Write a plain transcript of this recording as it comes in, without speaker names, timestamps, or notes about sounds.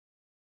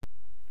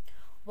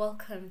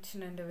Welcome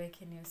to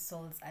Awaken Your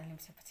Soul's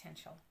Unlimited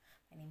Potential.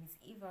 My name is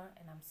Eva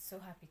and I'm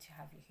so happy to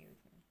have you here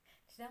with me.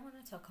 Today I want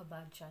to talk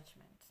about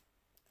judgment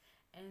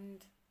and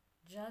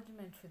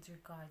judgment with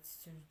regards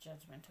to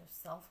judgment of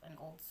self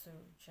and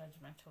also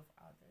judgment of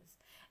others.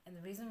 And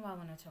the reason why I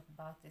want to talk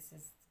about this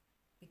is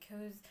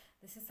because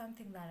this is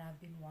something that I've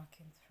been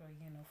working through,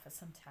 for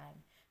some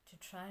time, to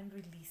try and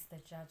release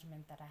the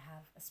judgment that I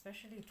have,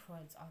 especially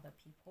towards other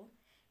people,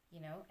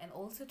 and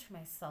also to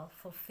myself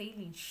for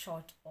failing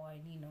short on,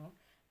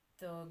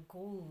 the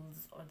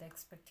goals or the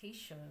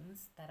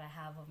expectations that I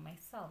have of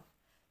myself.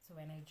 So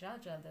when I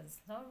judge others,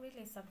 it's not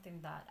really something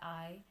that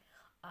I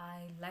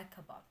like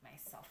about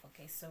myself.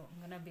 Okay, so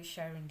I'm gonna be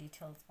sharing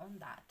details on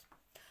that.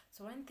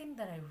 So one thing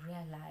that I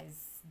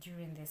realized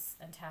during this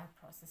entire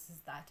process is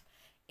that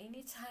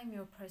anytime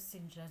you're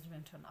passing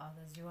judgment on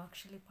others, you're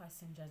actually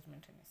passing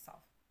judgment on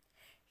yourself.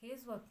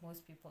 Here's what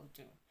most people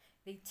do.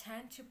 They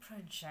tend to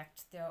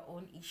project their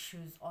own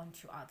issues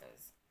onto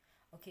others.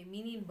 Okay,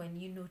 meaning when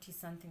you notice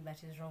something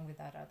that is wrong with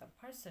that other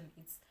person,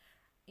 it's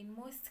in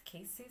most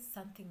cases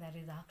something that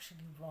is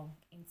actually wrong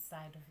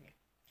inside of you.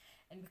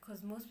 And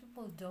because most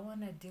people don't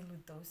want to deal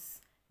with those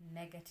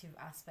negative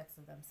aspects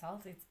of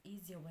themselves, it's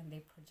easier when they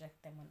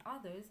project them on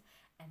others,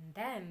 and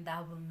then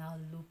that will now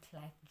look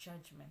like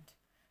judgment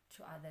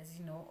to others.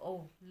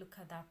 Oh, look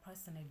at that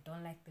person, I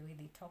don't like the way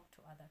they talk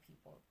to other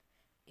people.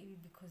 Maybe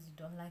because you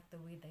don't like the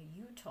way that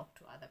you talk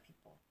to other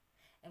people.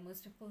 And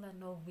most people are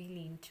not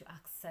willing to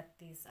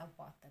accept this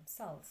about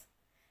themselves.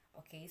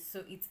 Okay,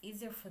 so it's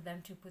easier for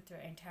them to put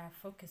their entire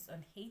focus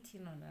on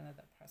hating on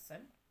another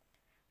person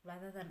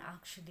rather than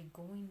actually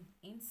going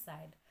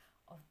inside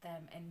of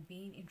them and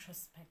being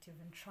introspective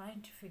and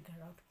trying to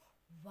figure out,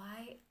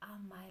 why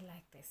am I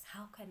like this?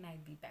 How can I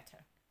be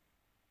better?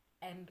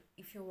 And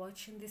if you're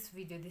watching this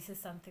video, this is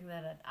something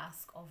that I'd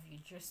ask of you,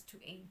 just to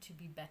aim to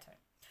be better.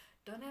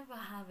 Don't ever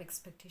have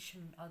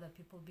expectation on other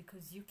people,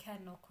 because you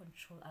cannot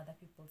control other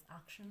people's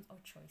actions or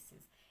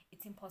choices.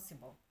 It's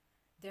impossible.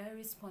 They're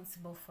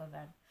responsible for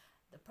them.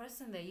 The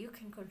person that you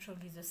can control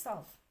is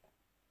yourself.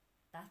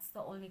 That's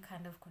the only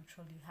kind of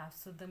control you have.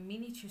 So the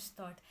minute you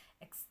start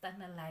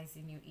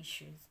externalizing your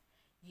issues,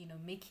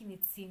 making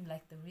it seem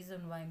like the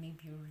reason why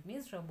maybe you're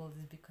miserable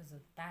is because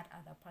of that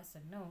other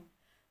person. No,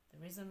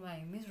 the reason why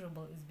you're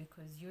miserable is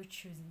because you're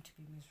choosing to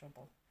be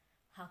miserable.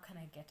 How can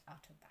I get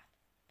out of that?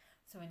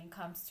 So when it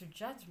comes to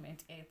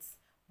judgment, it's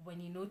when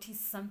you notice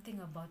something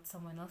about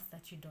someone else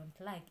that you don't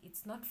like,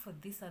 it's not for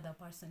this other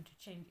person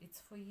to change, it's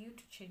for you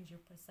to change your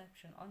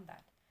perception on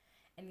that.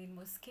 And in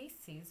most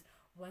cases,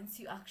 once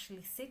you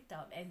actually sit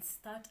down and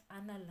start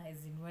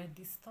analyzing where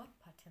these thought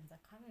patterns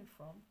are coming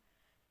from,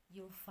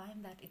 you'll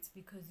find that it's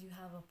because you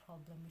have a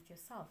problem with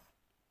yourself.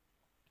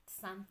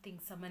 Some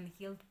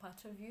unhealed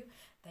part of you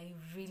that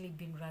you've really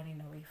been running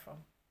away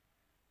from.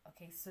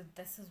 Okay, so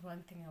this is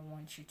one thing I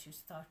want you to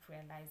start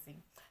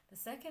realizing. The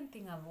second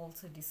thing I've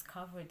also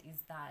discovered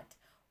is that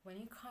when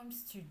it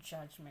comes to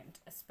judgment,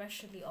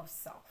 especially of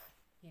self,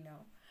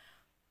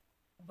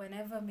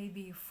 whenever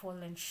maybe you've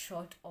fallen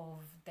short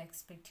of the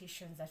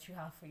expectations that you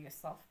have for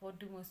yourself, what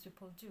do most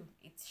people do?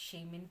 It's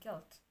shame and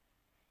guilt.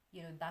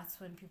 That's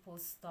when people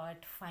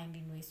start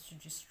finding ways to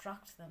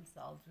distract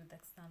themselves with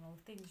external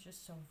things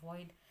just to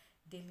avoid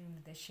dealing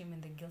with the shame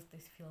and the guilt they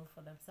feel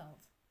for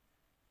themselves.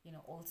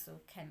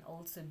 Can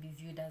also be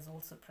viewed as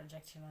also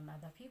projecting on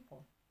other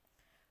people.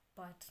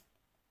 But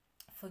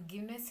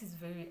forgiveness is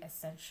very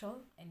essential,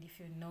 and if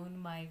you've known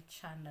my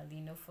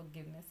channel,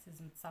 forgiveness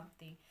isn't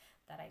something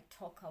that I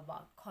talk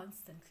about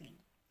constantly.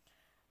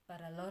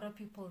 But a lot of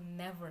people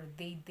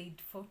they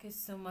focus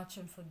so much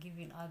on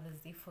forgiving others,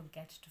 they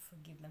forget to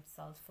forgive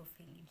themselves for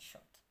falling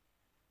short.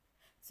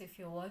 So if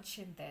you're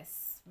watching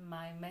this,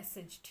 my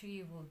message to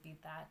you will be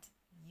that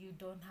you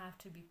don't have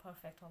to be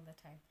perfect all the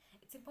time.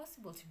 It's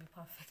impossible to be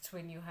perfect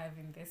when you're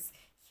having this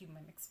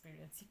human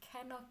experience. You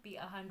cannot be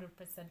 100%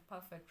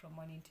 perfect from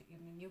morning to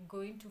evening. You're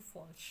going to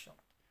fall short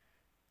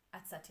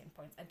at certain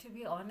points. And to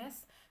be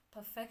honest,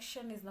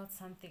 perfection is not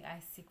something I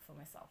seek for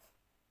myself,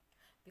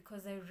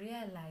 because I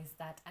realize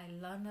that I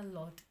learn a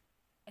lot,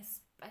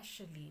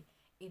 especially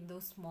in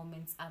those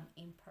moments I'm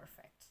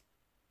imperfect.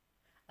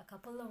 A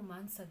couple of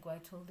months ago, I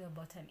told you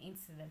about an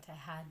incident I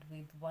had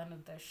with one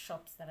of the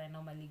shops that I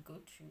normally go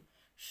to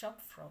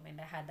shop from,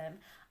 and I had an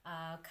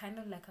kind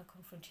of like a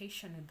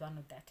confrontation with one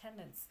of the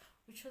attendants,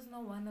 which was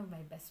not one of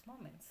my best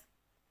moments.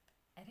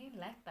 I didn't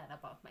like that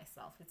about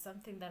myself. It's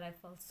something that I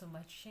felt so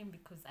much shame,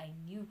 because I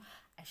knew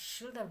I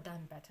should have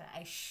done better.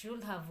 I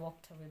should have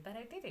walked away, but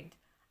I didn't.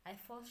 I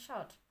fell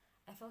short.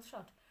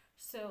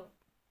 So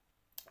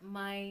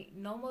my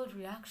normal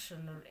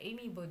reaction, or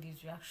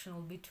anybody's reaction,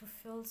 will be to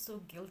feel so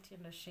guilty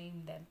and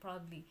ashamed and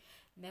probably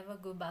never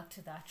go back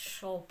to that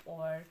shop,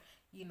 or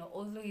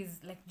always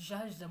like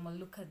judge them or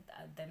look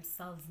at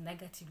themselves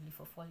negatively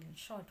for falling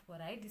short. What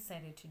I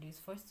decided to do is,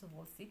 first of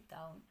all, sit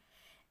down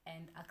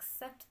and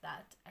accept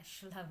that I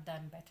should have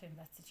done better in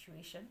that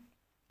situation.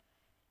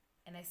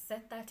 And I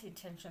set that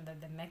intention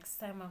that the next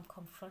time I'm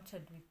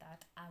confronted with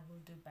that, I will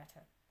do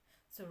better.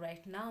 So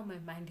right now, my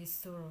mind is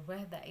so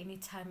aware that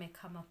anytime I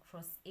come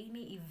across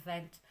any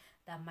event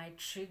that might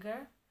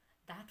trigger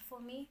that for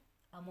me,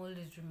 I'm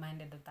always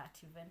reminded of that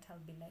event. I'll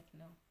be like,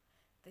 no,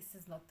 this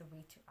is not the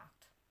way to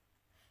act.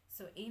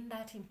 So in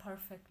that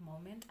imperfect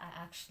moment,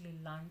 I actually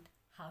learned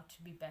how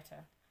to be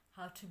better,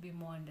 how to be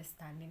more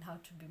understanding, how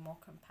to be more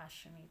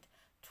compassionate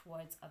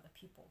towards other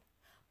people.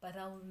 But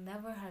I will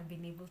never have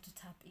been able to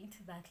tap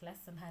into that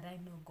lesson had I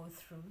not go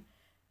through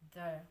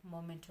the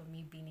moment of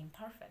me being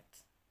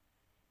imperfect.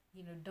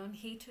 You know, don't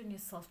hate on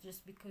yourself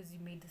just because you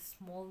made a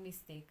small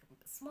mistake.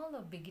 Small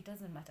or big, it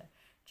doesn't matter.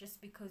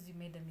 Just because you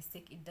made a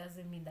mistake, it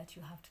doesn't mean that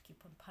you have to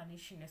keep on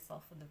punishing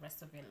yourself for the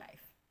rest of your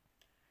life.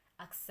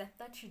 Accept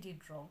that you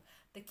did wrong.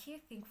 The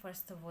key thing,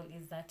 first of all,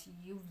 is that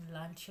you've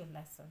learned your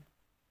lesson.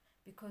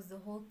 Because the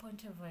whole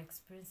point of our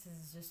experiences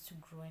is just to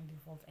grow and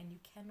evolve. And you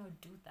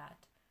cannot do that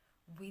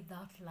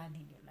without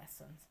learning your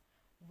lessons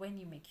when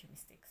you make your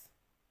mistakes.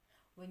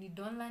 When you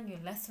don't learn your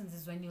lessons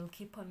is when you'll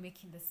keep on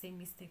making the same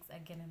mistakes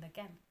again and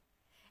again.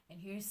 And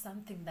here's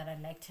something that I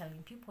like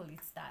telling people,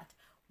 it's that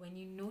when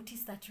you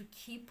notice that you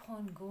keep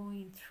on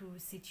going through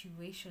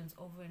situations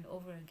over and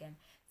over again,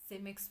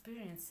 same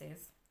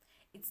experiences,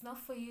 it's not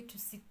for you to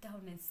sit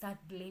down and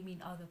start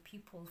blaming other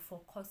people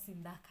for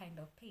causing that kind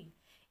of pain.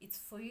 It's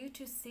for you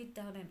to sit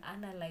down and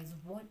analyze,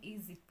 what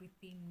is it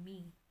within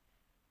me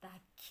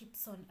that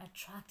keeps on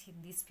attracting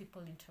these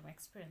people into my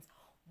experience?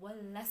 What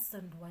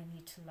lesson do I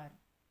need to learn?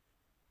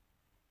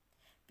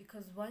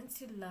 Because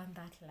once you learn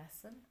that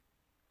lesson,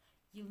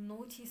 you'll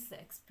notice the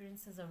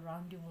experiences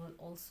around you will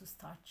also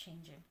start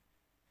changing.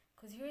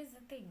 Because here's the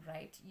thing,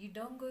 right? You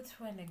don't go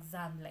through an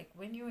exam like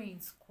when you were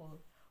in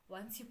school.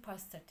 Once you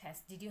passed the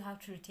test, did you have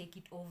to retake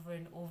it over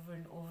and over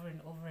and over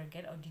and over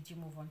again, or did you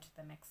move on to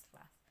the next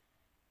class?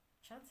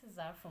 Chances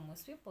are, for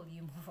most people,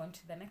 you move on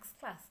to the next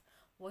class.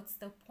 What's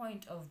the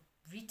point of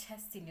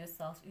retesting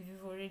yourself if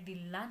you've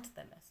already learned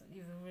the lesson?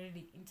 You've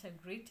already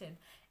integrated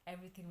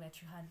everything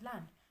that you had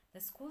learned. The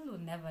school will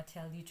never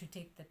tell you to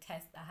take the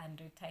test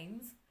 100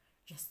 times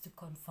just to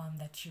confirm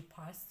that you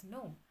passed.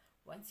 No.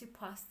 Once you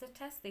pass the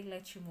test, they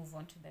let you move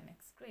on to the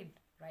next grade,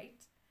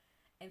 right?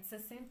 And it's the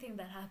same thing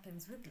that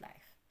happens with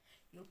life.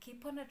 You'll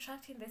keep on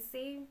attracting the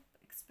same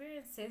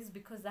experiences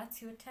because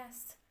that's your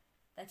test,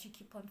 that you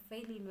keep on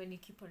failing when you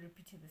keep on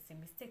repeating the same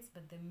mistakes.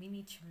 But the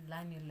minute you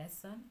learn your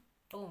lesson,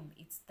 boom,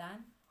 it's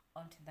done,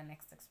 on to the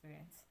next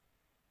experience.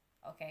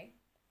 Okay?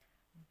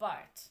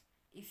 But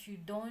if you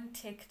don't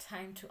take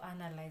time to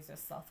analyze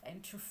yourself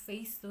and to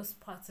face those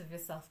parts of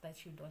yourself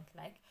that you don't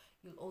like,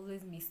 you'll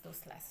always miss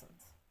those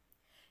lessons.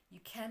 You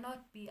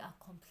cannot be a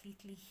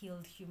completely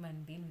healed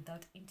human being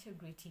without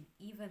integrating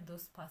even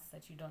those parts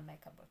that you don't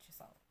like about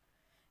yourself.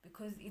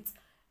 Because it's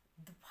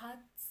the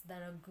parts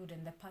that are good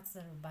and the parts that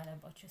are bad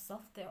about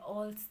yourself, they're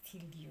all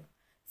still you.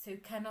 So you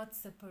cannot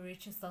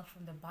separate yourself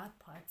from the bad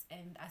parts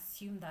and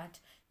assume that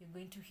you're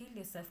going to heal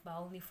yourself by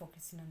only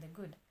focusing on the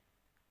good.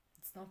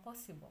 It's not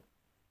possible.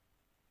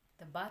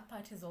 The bad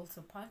part is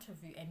also part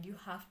of you, and you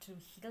have to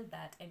heal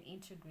that and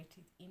integrate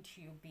it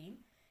into your being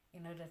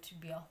in order to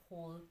be a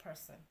whole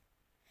person.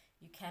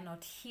 You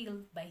cannot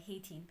heal by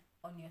hating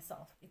on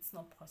yourself. It's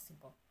not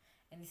possible.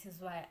 And this is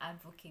why I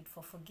advocate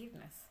for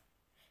forgiveness.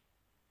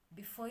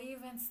 Before you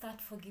even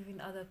start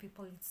forgiving other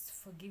people, it's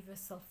forgive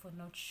yourself for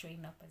not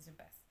showing up as your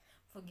best.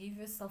 Forgive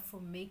yourself for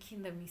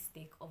making the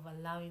mistake of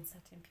allowing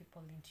certain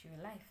people into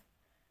your life,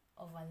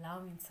 of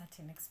allowing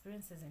certain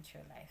experiences into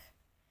your life.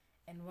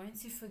 And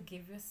once you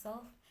forgive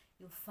yourself,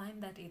 you'll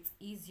find that it's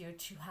easier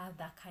to have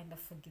that kind of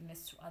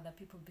forgiveness to other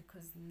people,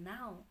 because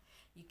now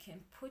you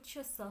can put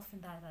yourself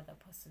in that other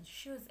person's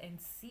shoes and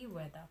see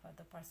where that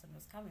other person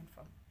was coming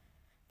from.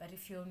 But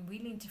if you're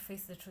unwilling to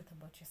face the truth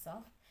about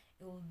yourself,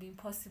 it will be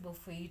impossible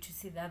for you to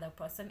see the other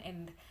person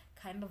and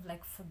kind of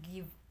like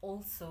forgive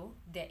also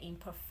their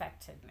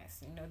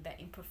imperfectedness, their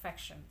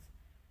imperfections.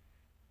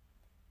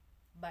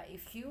 But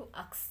if you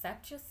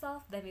accept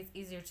yourself, then it's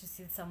easier to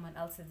see someone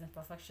else's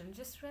imperfection.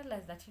 Just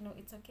realize that,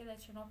 it's okay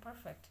that you're not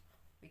perfect.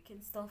 We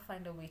can still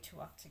find a way to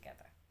work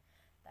together.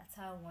 That's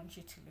how I want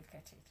you to look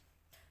at it.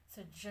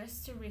 So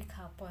just to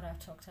recap what I've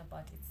talked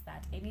about, it's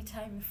that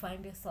anytime you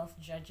find yourself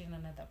judging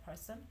another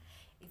person,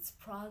 it's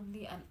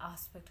probably an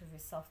aspect of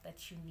yourself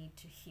that you need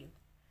to heal.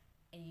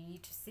 And you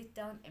need to sit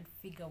down and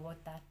figure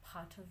what that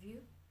part of you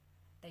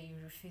that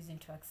you're refusing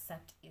to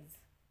accept is.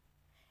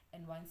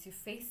 And once you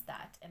face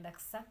that and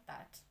accept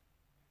that,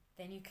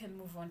 then you can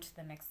move on to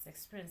the next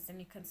experience.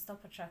 Then you can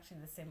stop attracting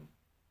the same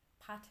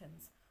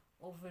patterns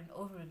over and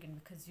over again,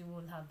 because you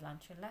will have learned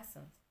your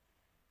lessons.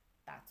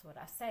 That's what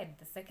I said.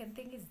 The second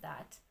thing is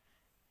that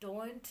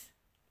don't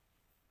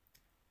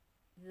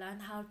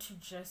learn how to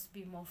just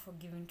be more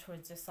forgiving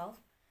towards yourself.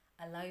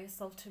 Allow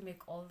yourself to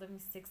make all the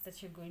mistakes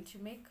that you're going to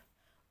make.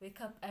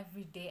 Wake up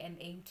every day and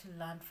aim to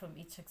learn from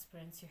each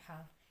experience you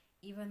have,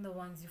 even the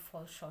ones you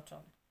fall short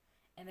on.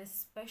 And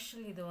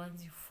especially the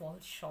ones you fall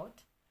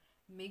short,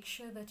 make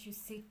sure that you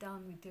sit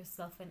down with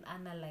yourself and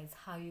analyze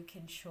how you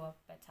can show up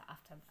better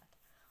after that.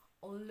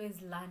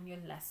 Always learn your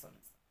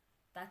lessons.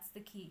 That's the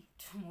key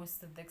to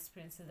most of the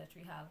experiences that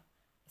we have,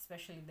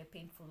 especially the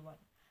painful one.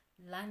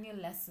 Learn your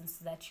lessons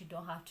so that you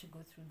don't have to go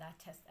through that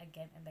test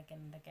again and again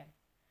and again.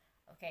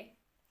 Okay?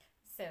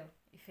 So,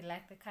 if you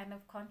like the kind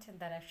of content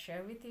that I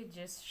share with you,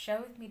 just share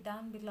with me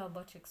down below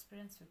about your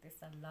experience with this.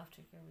 I'd love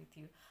to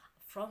hear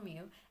from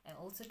you, and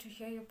also to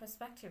hear your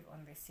perspective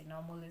on this.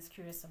 I'm always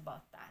curious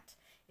about that.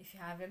 If you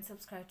haven't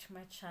subscribed to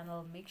my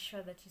channel, make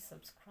sure that you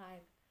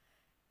subscribe,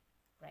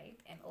 right?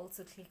 And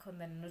also click on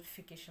the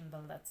notification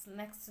bell that's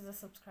next to the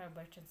subscribe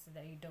button so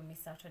that you don't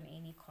miss out on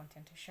any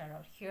content to share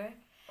out here.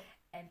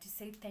 And to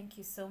say thank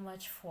you so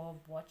much for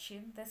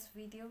watching this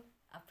video.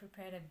 I've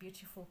prepared a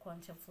beautiful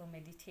quantum flow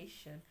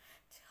meditation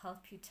to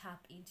help you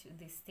tap into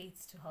these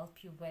states, to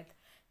help you with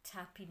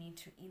tapping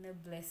into inner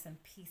bliss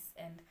and peace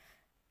and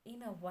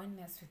inner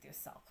oneness with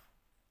yourself.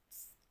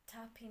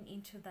 Tapping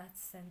into that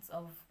sense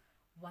of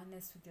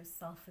oneness with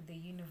yourself, with the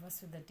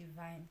universe, with the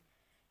divine,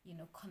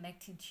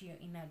 connecting to your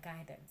inner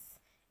guidance.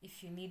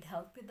 If you need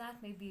help with that,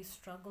 maybe you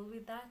struggle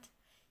with that,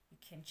 you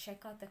can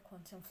check out the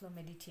quantum flow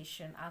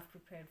meditation I've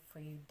prepared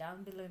for you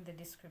down below in the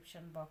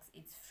description box.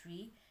 It's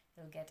free.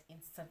 You'll get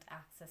instant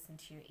access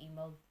into your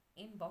email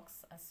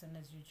inbox as soon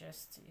as you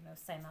just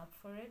sign up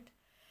for it.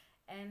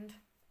 And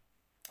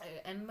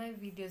I end my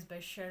videos by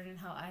sharing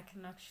how I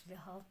can actually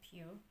help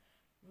you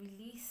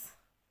release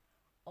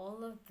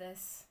all of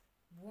this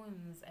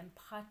wounds and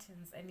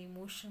patterns and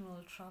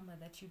emotional trauma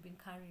that you've been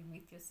carrying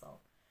with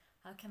yourself.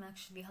 How can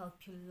actually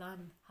help you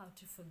learn how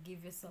to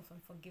forgive yourself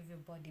and forgive your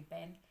body,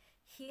 and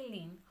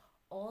healing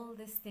all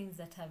these things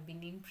that have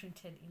been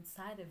imprinted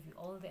inside of you,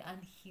 all the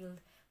unhealed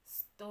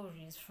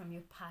stories from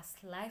your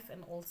past life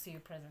and also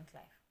your present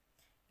life.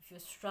 If you're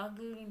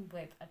struggling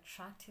with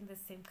attracting the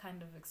same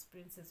kind of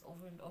experiences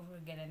over and over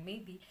again, and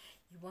maybe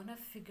you want to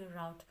figure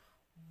out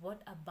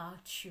what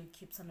about you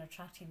keeps on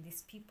attracting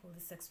these people,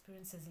 these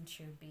experiences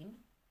into your being,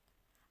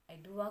 I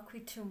do work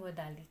with 2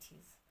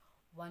 modalities,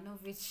 one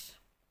of which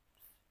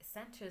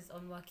centers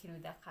on working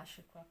with the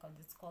Akashic record.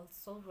 It's called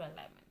soul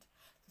realignment.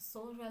 So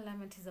soul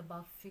realignment is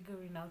about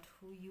figuring out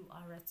who you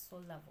are at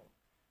soul level,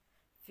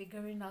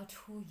 figuring out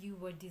who you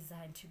were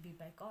designed to be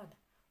by God.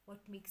 What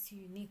makes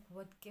you unique?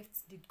 What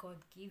gifts did God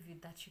give you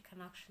that you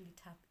can actually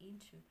tap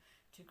into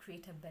to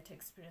create a better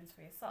experience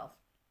for yourself?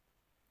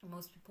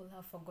 Most people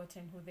have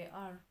forgotten who they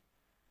are.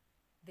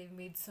 They've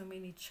made so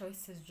many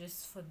choices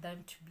just for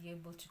them to be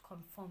able to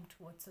conform to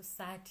what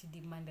society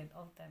demanded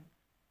of them,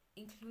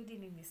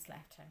 including in this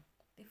lifetime.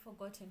 They've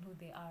forgotten who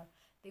they are.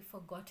 They've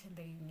forgotten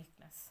their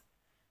uniqueness.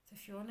 So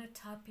if you want to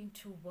tap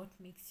into what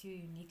makes you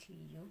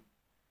uniquely you,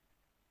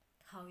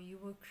 how you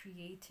were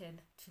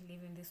created to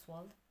live in this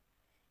world,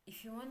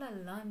 if you want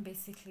to learn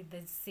basically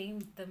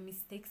the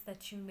mistakes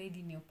that you made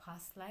in your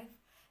past life,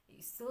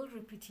 you're still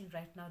repeating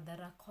right now, that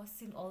are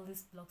causing all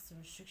these blocks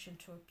and restriction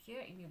to appear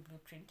in your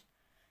blueprint,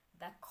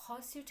 that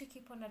cause you to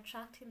keep on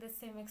attracting the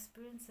same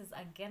experiences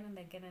again and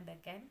again and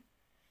again,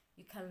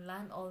 you can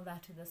learn all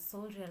that with the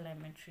soul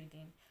realignment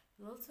reading.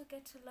 You'll also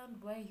get to learn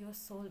where your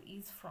soul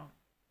is from.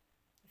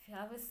 If you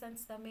have a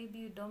sense that maybe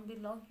you don't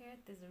belong here,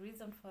 there's a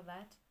reason for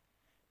that.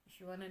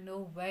 If you want to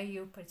know where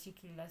your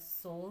particular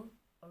soul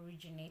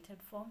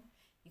originated from,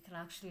 you can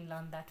actually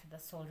learn that with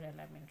the soul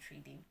realignment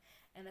reading.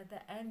 And at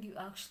the end, you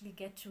actually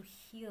get to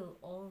heal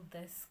all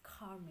this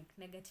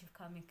negative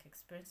karmic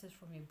experiences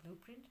from your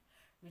blueprint,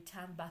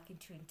 return back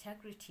into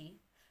integrity.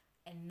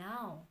 And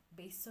now,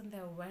 based on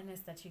the awareness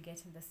that you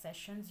get in the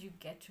sessions, you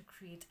get to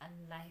create a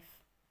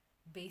life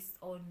based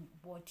on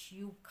what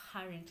you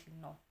currently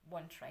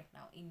want right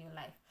now in your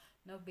life.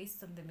 Not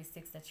based on the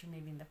mistakes that you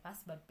made in the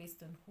past, but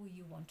based on who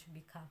you want to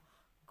become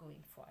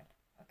going forward.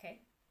 Okay?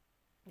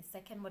 The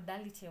second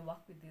modality I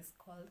work with is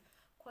called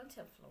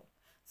quantum flow.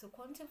 So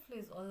quantum flow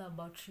is all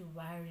about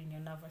rewiring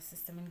your nervous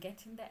system and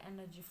getting the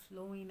energy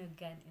flowing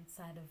again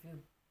inside of your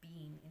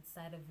being,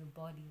 inside of your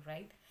body,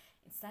 right?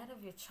 Inside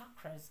of your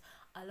chakras.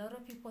 A lot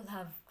of people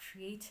have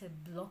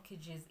created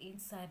blockages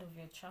inside of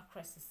your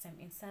chakra system,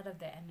 inside of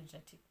their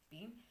energetic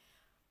being,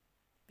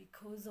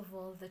 because of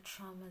all the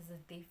traumas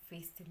that they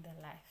faced in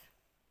their life.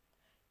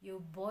 Your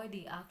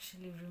body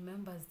actually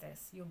remembers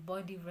this. Your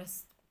body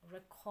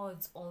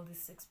records all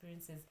these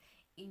experiences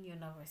in your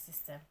nervous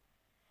system.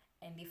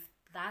 And if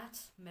that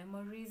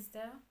memory is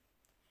there,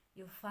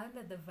 you'll find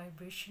that the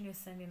vibration you're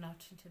sending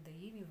out into the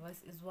universe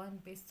is one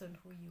based on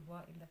who you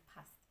were in the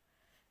past.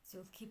 So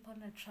you'll keep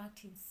on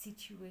attracting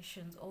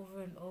situations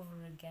over and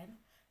over again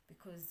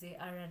because they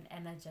are an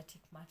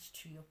energetic match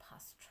to your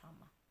past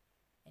trauma.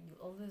 And you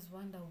always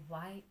wonder,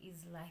 why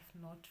is life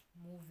not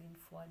moving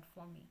forward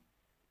for me?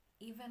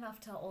 Even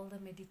after all the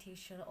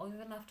meditation, or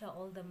even after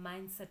all the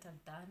mindset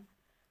I've done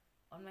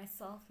on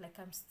myself, like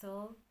I'm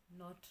still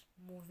not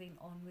moving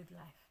on with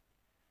life.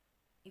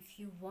 If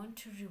you want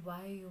to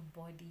rewire your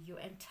body, your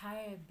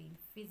entire being,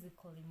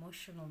 physical,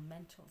 emotional,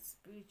 mental,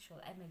 spiritual,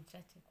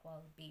 energetic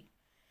well-being,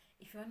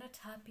 if you want to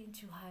tap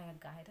into higher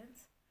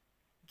guidance,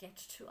 get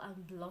to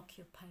unblock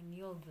your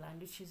pineal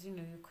gland, which is, your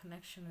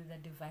connection with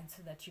the divine,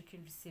 so that you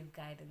can receive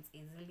guidance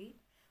easily.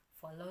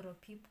 For a lot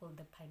of people,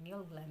 the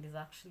pineal gland is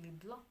actually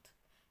blocked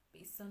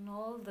based on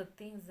all the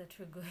things that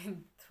we're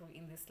going through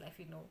in this life,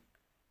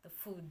 the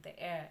food, the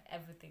air,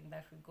 everything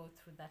that we go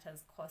through that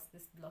has caused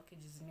these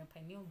blockages in your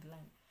pineal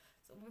gland.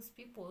 So most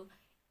people,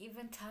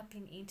 even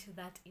tapping into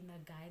that inner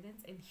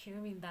guidance and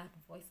hearing that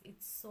voice,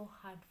 it's so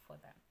hard for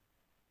them.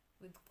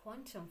 With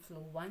quantum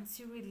flow, once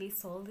you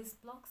release all these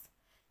blocks,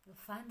 you'll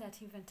find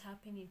that even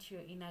tapping into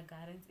your inner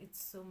guidance,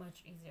 it's so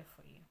much easier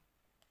for you.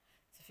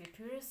 So if you're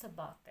curious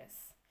about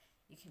this,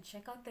 you can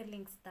check out the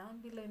links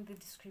down below in the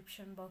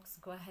description box.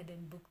 Go ahead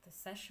and book the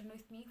session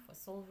with me for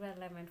soul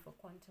realignment, for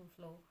quantum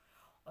flow.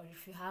 Or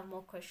if you have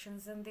more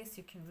questions on this,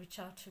 you can reach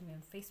out to me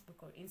on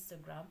Facebook or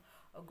Instagram,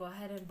 or go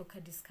ahead and book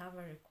a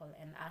discovery call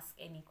and ask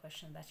any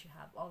question that you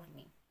have of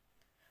me.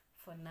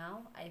 For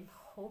now, I'm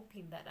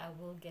hoping that I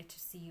will get to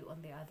see you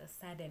on the other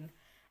side, and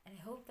I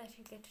hope that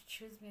you get to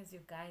choose me as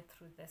your guide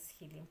through this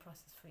healing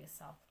process for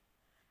yourself.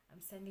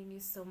 I'm sending you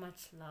so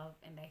much love,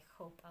 and I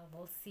hope I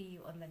will see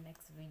you on the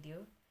next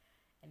video.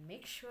 And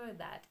make sure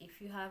that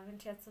if you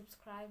haven't yet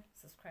subscribe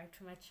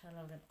to my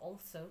channel, and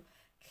also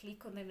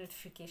click on the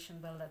notification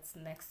bell that's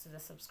next to the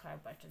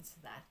subscribe button so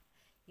that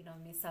you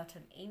don't miss out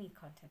on any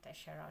content I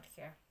share out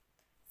here.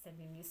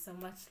 Sending you so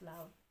much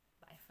love.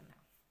 Bye for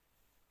now.